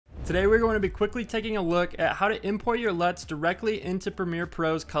Today we're going to be quickly taking a look at how to import your LUTs directly into Premiere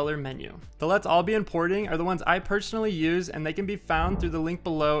Pro's color menu. The LUTs I'll be importing are the ones I personally use, and they can be found through the link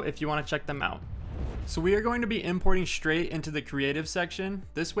below if you want to check them out. So we are going to be importing straight into the creative section.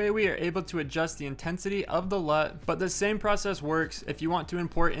 This way we are able to adjust the intensity of the LUT, but the same process works if you want to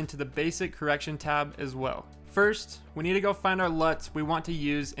import into the basic correction tab as well. First, we need to go find our LUTs we want to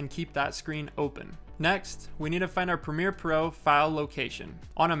use and keep that screen open. Next, we need to find our Premiere Pro file location.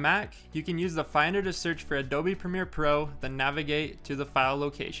 On a Mac, you can use the Finder to search for Adobe Premiere Pro, then navigate to the file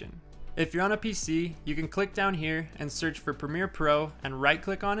location. If you're on a PC, you can click down here and search for Premiere Pro and right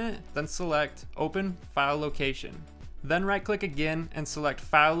click on it, then select Open File Location. Then right click again and select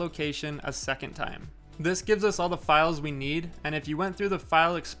File Location a second time. This gives us all the files we need, and if you went through the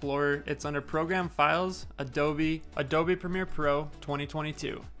File Explorer, it's under Program Files, Adobe Premiere Pro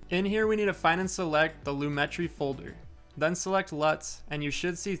 2022. In here we need to find and select the Lumetri folder. Then select LUTs and you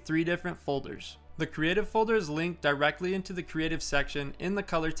should see 3 different folders. The creative folder is linked directly into the creative section in the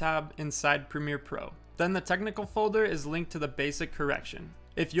color tab inside Premiere Pro. Then the technical folder is linked to the basic correction.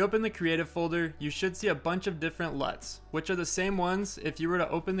 If you open the creative folder, you should see a bunch of different LUTs, which are the same ones if you were to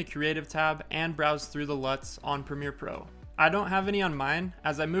open the creative tab and browse through the LUTs on Premiere Pro. I don't have any on mine,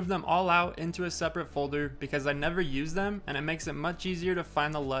 as I moved them all out into a separate folder because I never use them, and it makes it much easier to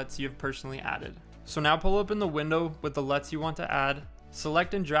find the LUTs you've personally added. So now pull open the window with the LUTs you want to add,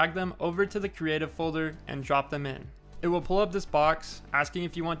 select and drag them over to the creative folder and drop them in. It will pull up this box asking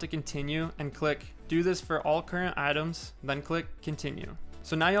if you want to continue, and click do this for all current items, then click continue.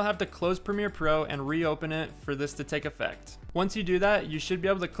 So now you'll have to close Premiere Pro and reopen it for this to take effect. Once you do that, you should be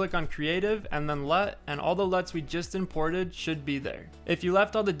able to click on Creative and then LUT, and all the LUTs we just imported should be there. If you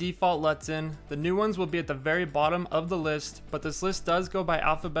left all the default LUTs in, the new ones will be at the very bottom of the list, but this list does go by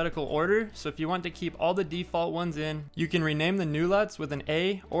alphabetical order, so if you want to keep all the default ones in, you can rename the new LUTs with an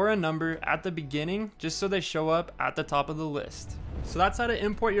A or a number at the beginning just so they show up at the top of the list. So that's how to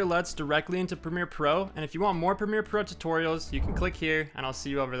import your LUTs directly into Premiere Pro, and if you want more Premiere Pro tutorials, you can click here and I'll see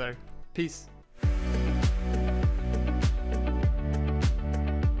you over there. Peace.